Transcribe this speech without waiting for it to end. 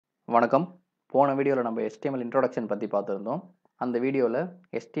வணக்கம். போன வீடியோல நம்ம HTML இன்ட்ரோடக்ஷன் பத்தி பார்த்திருந்தோம். அந்த வீடியோல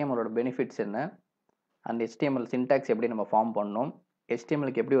HTML ஓட பெனிஃபிட்ஸ் என்ன? அண்ட் HTML சின்டாக்ஸ் எப்படி நம்ம ஃபார்ம் பண்ணணும்?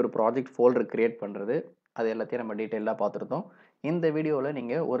 HTMLக்கு எப்படி ஒரு ப்ராஜெக்ட் ஃபோல்டர் கிரியேட் பண்றது? அது எல்லாத்தையும் நம்ம டீடைலா பார்த்திருந்தோம். இந்த வீடியோல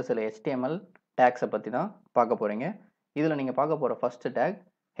நீங்க ஒரு சில HTML டாக்ஸ பத்தி தான் பார்க்க போறீங்க. இதுல நீங்க பார்க்க போற ஃபர்ஸ்ட் டாக்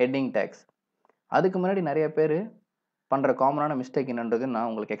ஹெட்டிங் டாக்ஸ். அதுக்கு முன்னாடி நிறைய பேரு பண்ற காமனான மிஸ்டேக் என்னன்றது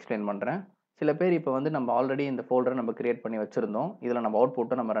நான் உங்களுக்கு எக்ஸ்பிளைன் பண்றேன். சில பேர் இப்போ வந்து நம்ம ஆல்ரெடி இந்த ஃபோல்டரை நம்ம கிரியேட் பண்ணி வச்சிருந்தோம். இதில் நம்ம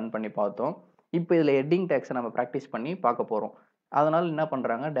அவுட்புட்டை நம்ம ரன் பண்ணி பார்த்தோம். இப்போ இதில் ஹெட்டிங் டேக்ஸை நம்ம ப்ராக்டிஸ் பண்ணி பார்க்க போகிறோம். அதனால் என்ன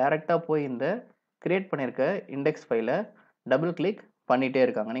பண்ணுறாங்க, டைரெக்டாக போய் இந்த கிரியேட் பண்ணியிருக்க இண்டெக்ஸ் ஃபைலை டபுள் கிளிக் பண்ணிகிட்டே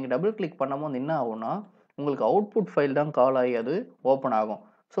இருக்காங்க. நீங்கள் டபுள் கிளிக் பண்ணும்போது என்ன ஆகும்னா, உங்களுக்கு அவுட்புட் ஃபைல் தான் கால் ஆகி அது ஓப்பன் ஆகும்.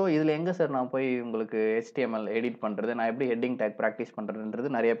 ஸோ இதில் எங்கே சார் நான் போய் உங்களுக்கு HTML எடிட் பண்ணுறது, நான் எப்படி ஹெட்டிங் டேக் ப்ராக்டிஸ்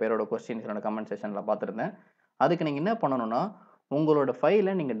பண்ணுறதுன்றது நிறைய பேரோட கொஸ்டின்ஸ் என்னோட கமெண்ட் செஷனில் பார்த்துருந்தேன். அதுக்கு நீங்கள் என்ன பண்ணணும்னா, உங்களோட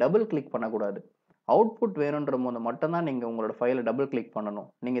ஃபைலை நீங்கள் டபுள் கிளிக் பண்ணக்கூடாது. அவுட்புட் வேணுன்ற போது மட்டும்தான் நீங்கள் உங்களோட ஃபைலை டபுள் கிளிக் பண்ணணும்.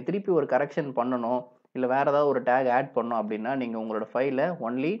 நீங்கள் திருப்பி ஒரு கரெக்ஷன் பண்ணணும், இல்லை வேறு ஏதாவது ஒரு டேக் ஆட் பண்ணணும் அப்படின்னா நீங்கள் உங்களோட ஃபைலை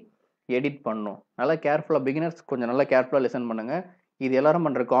ஒன்லி எடிட் பண்ணணும். நல்லா கேர்ஃபுல்லாக பிகினர்ஸ் கொஞ்சம் நல்லா கேர்ஃபுல்லாக லிசன் பண்ணுங்கள். இது எல்லாரும்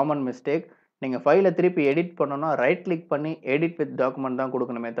பண்ணுற காமன் மிஸ்டேக். நீங்கள் ஃபைலை திருப்பி எடிட் பண்ணணும்னா ரைட் கிளிக் பண்ணி எடிட் வித் டாக்குமெண்ட் தான்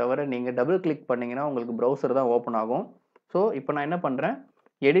கொடுக்கணுமே தவிர, நீங்கள் டபுள் கிளிக் பண்ணிங்கன்னா உங்களுக்கு ப்ரௌசர் தான் ஓப்பன் ஆகும். ஸோ இப்போ நான் என்ன பண்ணுறேன்,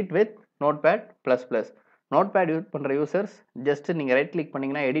 edit with notepad plus plus. Notepad use பண்ணுற யூசர்ஸ் ஜஸ்ட் நீங்கள் ரைட் கிளிக்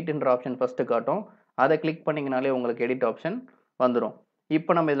பண்ணிங்கன்னா எடிட்ன்ற ஆப்ஷன் ஃபஸ்ட்டு காட்டும். அதை கிளிக் பண்ணிங்கனாலே உங்களுக்கு எடிட் ஆப்ஷன் வந்துடும்.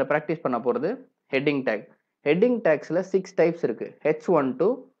 இப்போ நம்ம இதில் ப்ராக்டிஸ் பண்ண போகிறது ஹெட்டிங் டேக். ஹெட்டிங் டேக்ஸில் 6 டைப்ஸ் இருக்குது. H1 to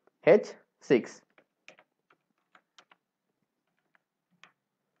H6.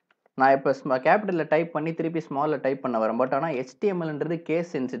 நான் இப்போ கேபிட்டலில் டைப் பண்ணி திருப்பி ஸ்மாலில் டைப் பண்ண வரேன். பட் ஆனால் HTMLன்றது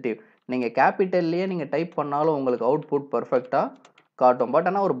கேஸ் சென்சிட்டிவ். நீங்கள் கேபிட்டல்லையே நீங்கள் டைப் பண்ணாலும் உங்களுக்கு அவுட்புட் பர்ஃபெக்டாக காட்டும். பட்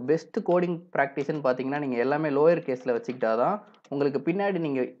ஆனால் ஒரு பெஸ்ட் கோடிங் ப்ராக்டிஸ்ன்னு பார்த்தீங்கன்னா, நீங்கள் எல்லாமே லோயர் கேஸில் வச்சுக்கிட்டா தான் உங்களுக்கு பின்னாடி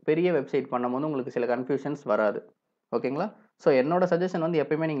நீங்கள் பெரிய வெப்சைட் பண்ணும்போது உங்களுக்கு சில கன்ஃபியூஷன்ஸ் வராது. ஓகேங்களா? ஸோ என்னோட சஜஷன் வந்து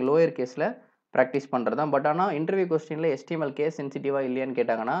எப்பயுமே நீங்கள் லோயர் கேஸில் ப்ராக்டிஸ் பண்ணுறது தான். பட் ஆனால் இன்டர்வியூ கொஸ்டினில் HTML கேஸ் சென்சிட்டிவாக இல்லையான்னு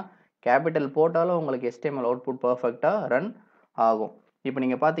கேட்டாங்கன்னா, கேபிட்டல் போட்டாலும் உங்களுக்கு HTML அவுட்புட் பர்ஃபெக்டாக ரன் ஆகும். இப்போ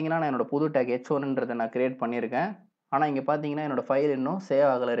நீங்கள் பார்த்தீங்கன்னா, நான் என்னோட புது டேக் H1ன்றதை நான் கிரியேட் பண்ணியிருக்கேன். ஆனால் இங்கே பார்த்தீங்கன்னா என்னோட ஃபைல் இன்னும் சேவ்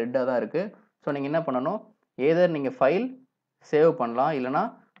ஆகலை, ரெட்டாக தான் இருக்குது. ஸோ நீங்கள் என்ன பண்ணணும், ஏதர் நீங்கள் ஃபைல் சேவ் பண்ணலாம், இல்லைனா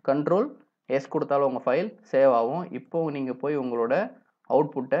கண்ட்ரோல் எஸ் கொடுத்தாலும் உங்கள் ஃபைல் சேவ் ஆகும். இப்போ நீங்கள் போய் உங்களோட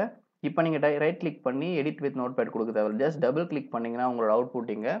அவுட்புட்டை இப்போ நீங்கள் ரைட் கிளிக் பண்ணி எடிட் வித் நோட்பேட் கொடுக்க தேவை. ஜஸ்ட் டபுள் கிளிக் பண்ணிங்கன்னா உங்களோட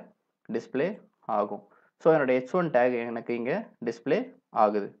அவுட்புட் இங்கே டிஸ்பிளே ஆகும். ஸோ என்னோட H1 டேக் எனக்கு இங்கே டிஸ்பிளே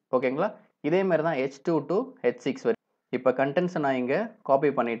ஆகுது. ஓகேங்களா? இதே மாதிரி தான் H2 to H6 வரை. இப்போ கண்டென்ட்ஸை நான் இங்கே காப்பி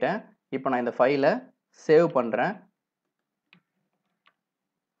பண்ணிட்டேன். இப்போ நான் இந்த ஃபைலை சேவ் பண்ணுறேன்.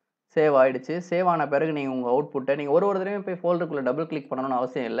 சேவ் ஆகிடுச்சு. சேவ் ஆன பிறகு நீங்கள் உங்கள் அவுட்புட்டை நீங்கள் ஒரு தடவையும் போய் ஃபோல்டருக்குள்ளே டபுள் கிளிக் பண்ணணும்னு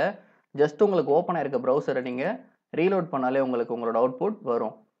அவசியம் இல்லை. ஜஸ்ட் உங்களுக்கு ஓப்பன் ஆகிருக்க ப்ரௌசரை நீங்கள் ரீலோட் பண்ணாலே உங்களுக்கு உங்களோட அவுட்புட்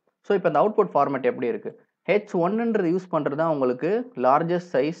வரும். ஸோ இப்போ இந்த அவுட்புட் ஃபார்மேட் எப்படி இருக்குது, H1ன்றது யூஸ் பண்ணுறது தான் உங்களுக்கு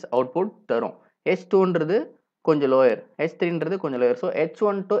லார்ஜஸ்ட் சைஸ் அவுட்புட் தரும். H2ன்றது கொஞ்சம் லோயர், H3ன்றது கொஞ்சம் lower. So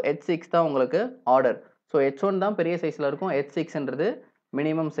H1 to H6 தான் உங்களுக்கு ஆர்டர். ஸோ H1 தான் பெரிய சைஸில் இருக்கும், H6ன்றது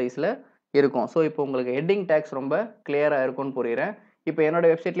மினிமம் சைஸில் இருக்கும். ஸோ இப்போ உங்களுக்கு ஹெட்டிங் டேக்ஸ் ரொம்ப கிளியராக இருக்கும்னு புரியுறேன். இப்போ என்னோட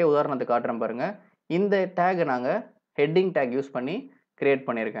வெப்சைட்லேயே உதாரணத்துக்கு காட்டுறேன் பாருங்கள். இந்த டேகை நாங்கள் ஹெட்டிங் டேக் யூஸ் பண்ணி கிரியேட்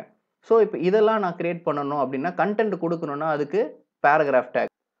பண்ணியிருக்கேன். ஸோ இப்போ இதெல்லாம் நான் கிரியேட் பண்ணணும் அப்படின்னா, கண்டென்ட் கொடுக்கணும்னா அதுக்கு பேராகிராஃப்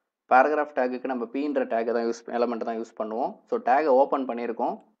டேக். பேராகிராஃப் டேக்குக்கு நம்ம பீன்ற டேக்கை தான் எலமெண்ட்டை தான் யூஸ் பண்ணுவோம். ஸோ டேகை ஓப்பன்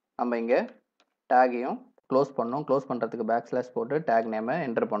பண்ணியிருக்கோம். நம்ம இங்கே டேகையும் க்ளோஸ் பண்ணோம். க்ளோஸ் பண்ணுறதுக்கு பேக்ஸ்லாஷ் போட்டு டேக் நேமை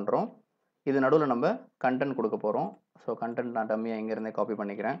என்டர் பண்ணுறோம். இது நடுவில் நம்ம கண்டென்ட் கொடுக்க போகிறோம். ஸோ கண்டென்ட் நான் டம்மியாக இங்கேருந்தே காப்பி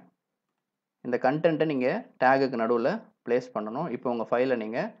பண்ணிக்கிறேன். இந்த கண்டென்ட்டை நீங்கள் டேகுக்கு நடுவில் ப்ளேஸ் பண்ணணும். இப்போ உங்கள் ஃபைலை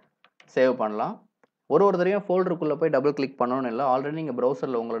நீங்கள் சேவ் பண்ணலாம். ஒரு தடவையும் ஃபோல்டருக்குள்ளே போய் டபுள் கிளிக் பண்ணணும்னு இல்லை. ஆல்ரெடி நீங்கள்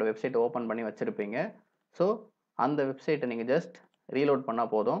ப்ரௌசரில் உங்களோட வெப்சைட் ஓப்பன் பண்ணி வச்சுருப்பீங்க. ஸோ அந்த வெப்சைட்டை நீங்கள் ஜஸ்ட் ரீலோட்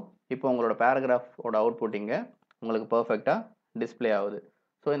பண்ணால் போதும். இப்போ உங்களோட பேராகிராஃபோட அவுட்புட் இங்கே உங்களுக்கு பர்ஃபெக்டாக டிஸ்பிளே ஆகுது.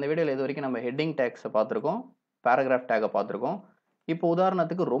 ஸோ இந்த வீடியோவில் இது வரைக்கும் நம்ம ஹெட்டிங் டேக்ஸை பார்த்துருக்கோம், பேராகிராஃப் டேக்கை பார்த்துருக்கோம். இப்போ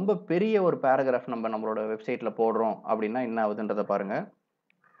உதாரணத்துக்கு ரொம்ப பெரிய ஒரு பேராகிராஃப் நம்மளோட வெப்சைட்டில் போடுறோம் அப்படின்னா என்ன ஆகுதுன்றதை பாருங்கள்.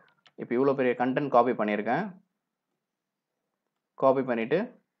 இப்போ இவ்வளோ பெரிய கண்டென்ட் காப்பி பண்ணியிருக்கேன். காப்பி பண்ணிவிட்டு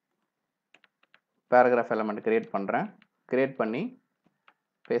பேராகிராஃப் எலமெண்ட் கிரியேட் பண்ணுறேன். கிரியேட் பண்ணி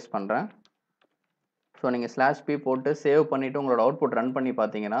பேஸ்ட் பண்ணுறேன். ஸோ நீங்கள் /p போட்டு சேவ் பண்ணிவிட்டு உங்களோட அவுட்புட் ரன் பண்ணி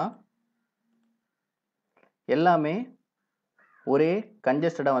பார்த்தீங்கன்னா எல்லாமே ஒரே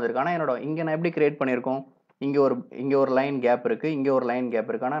கன்ஜஸ்டடாக வந்திருக்கு. ஆனால் இங்கே நான் எப்படி கிரியேட் பண்ணியிருக்கோம், இங்கே ஒரு லைன் கேப் இருக்குது, இங்கே ஒரு லைன் கேப்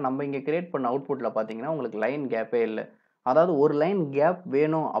இருக்குது. ஆனால் நம்ம இங்கே கிரியேட் பண்ண அவுட்புட்டில் பார்த்தீங்கன்னா உங்களுக்கு லைன் கேப்பே இல்லை. அதாவது ஒரு லைன் கேப்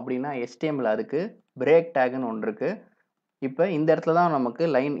வேணும் அப்படின்னா HTML அதுக்கு பிரேக் டேக்னு ஒன்று இருக்குது. இப்போ இந்த இடத்துல தான் நமக்கு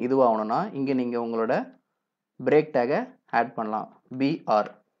லைன் இதுவாகணும்னா இங்கே நீங்கள் உங்களோட பிரேக் டேகை ஆட் பண்ணலாம்.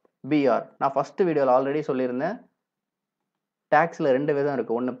 BR நான் ஃபஸ்ட்டு வீடியோவில் ஆல்ரெடி சொல்லியிருந்தேன். டேக்ஸில் 2 விதம்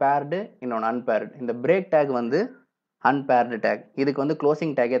இருக்குது. ஒன்று பேர்டு, இன்னொன்று அன்பேர்டு. இந்த பிரேக் டேக் வந்து அன்பேர்டு டேக். இதுக்கு வந்து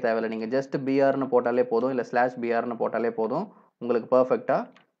க்ளோசிங் டேக்கே தேவையில்லை. நீங்கள் ஜஸ்ட் பிஆர்னு போட்டாலே போதும், இல்லை ஸ்லாஷ் பிஆர்னு போட்டாலே போதும், உங்களுக்கு பர்ஃபெக்டாக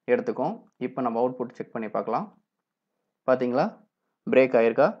எடுத்துக்கும். இப்போ நம்ம அவுட்புட் செக் பண்ணி பார்க்கலாம். பார்த்தீங்களா, பிரேக்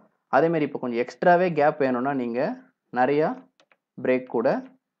ஆயிருக்கா? அதேமாரி இப்போ கொஞ்சம் எக்ஸ்ட்ராவே கேப் வேணும்னா நீங்கள் நிறையா பிரேக் கூட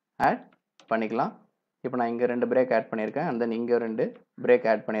ஆட் பண்ணிக்கலாம். இப்போ நான் இங்கே 2 பிரேக் ஆட் பண்ணியிருக்கேன், அண்ட் தென் இங்கே 2 பிரேக்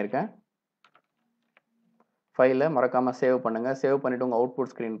ஆட் பண்ணியிருக்கேன். ஃபைலை மறக்காமல் சேவ் பண்ணுங்கள். சேவ் பண்ணிவிட்டு உங்கள்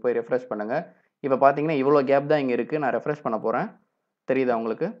அவுட்புட் ஸ்க்ரீன் போய் ரெஃப்ரெஷ் பண்ணுங்கள். இப்போ பார்த்தீங்கன்னா இவ்வளோ கேப் தான் இங்கே இருக்குது. நான் ரெஃப்ரெஷ் பண்ண போகிறேன். தெரியுதா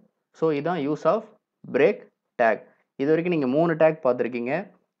உங்களுக்கு? ஸோ இதுதான் யூஸ் ஆஃப் பிரேக் டேக். இது வரைக்கும் நீங்கள் 3 டேக் பார்த்துருக்கீங்க.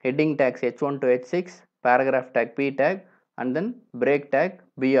 Heading tax H1 to H6, paragraph take P take, and then break take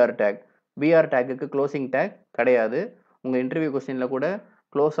BR take. BR டேக்குக்கு closing take கிடையாது. உங்கள் இன்டர்வியூ கொஸ்டினில் கூட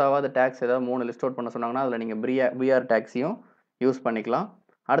க்ளோஸ் ஆகாத டேக்ஸ் ஏதாவது 3 லிஸ்ட் அவுட் பண்ண சொன்னாங்கன்னா அதில் நீங்கள் BR டேக்ஸையும் யூஸ் பண்ணிக்கலாம்.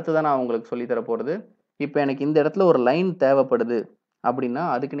 அடுத்ததான் நான் உங்களுக்கு சொல்லித்தர போகிறது, இப்போ எனக்கு இந்த இடத்துல ஒரு லைன் தேவைப்படுது அப்படின்னா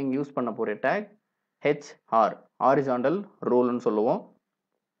அதுக்கு நீங்கள் யூஸ் பண்ண போகிற டேக் HR, ஹாரிசாண்டல் ரூல்னு சொல்லுவோம்.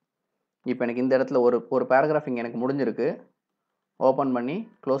 இப்போ எனக்கு இந்த இடத்துல ஒரு பேராகிராஃப் இங்கே எனக்கு முடிஞ்சிருக்கு, ஓப்பன் பண்ணி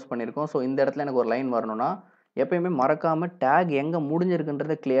க்ளோஸ் பண்ணியிருக்கோம். ஸோ இந்த இடத்துல எனக்கு ஒரு லைன் வரணும்னா எப்பயுமே மறக்காமல் டேக் எங்கே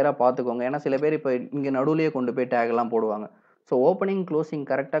முடிஞ்சிருக்குன்றதை கிளியராக பார்த்துக்கோங்க. ஏன்னா சில பேர் இப்போ இங்கே நடுவுலையே கொண்டு போய் டேக்லாம் போடுவாங்க. ஸோ ஓப்பனிங் க்ளோசிங்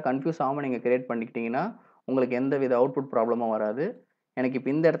கரெக்டாக கன்ஃபியூஸ் ஆகாமல் நீங்கள் கிரியேட் பண்ணிக்கிட்டீங்கன்னா உங்களுக்கு எந்த வித அவுட்புட் ப்ராப்ளமும் வராது. எனக்கு இப்போ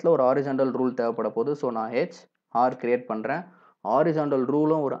இந்த இடத்துல ஒரு ஹாரிசாண்டல் ரூல் தேவைப்பட போகுது. ஸோ நான் HR கிரியேட் பண்ணுறேன். ஹாரிசாண்டல்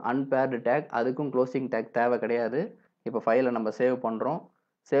ரூலும் ஒரு அன்பேர்டு டேக், அதுக்கும் க்ளோசிங் டேக் தேவை கிடையாது. இப்போ ஃபைலை நம்ம சேவ் பண்ணுறோம்.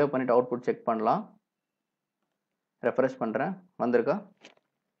 சேவ் பண்ணிவிட்டு அவுட்புட் செக் பண்ணலாம். ரெஃப்ரெஷ் பண்ணுறேன். வந்திருக்கா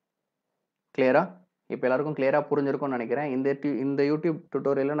கிளியரா? இப்போ எல்லாருக்கும் கிளியராக புரிஞ்சிருக்கும்னு நினைக்கிறேன். இந்த யூடியூப்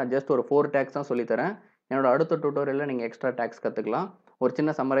டுட்டோரியலில் நான் ஜஸ்ட் ஒரு 4 டேக்ஸ் தான் சொல்லித்தரேன். என்னோட அடுத்த டுட்டோரியலில் நீங்கள் எக்ஸ்ட்ரா டேக்ஸ் கற்றுக்கலாம். ஒரு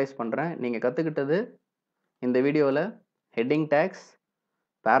சின்ன சம்மரைஸ் பண்ணுறேன். நீங்கள் கற்றுக்கிட்டது இந்த வீடியோவில் heading tax,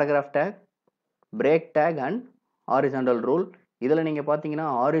 paragraph take, break take and horizontal rule. இதில் நீங்கள் பார்த்தீங்கன்னா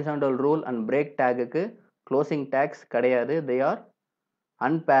horizontal rule and break டேக்குக்கு closing tax கிடையாது. They are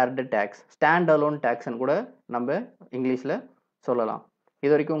unpaired tax, stand alone டேக்ஸ்ன்னு கூட நம்ம இங்கிலீஷில் சொல்லலாம்.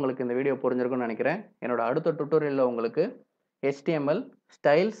 இது வரைக்கும் உங்களுக்கு இந்த வீடியோ புரிஞ்சிருக்கும்னு நினைக்கிறேன். என்னோட அடுத்த டுட்டோரியலில் உங்களுக்கு HTML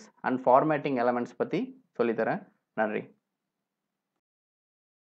styles and formatting elements பற்றி சொல்லித்தரேன். நன்றி.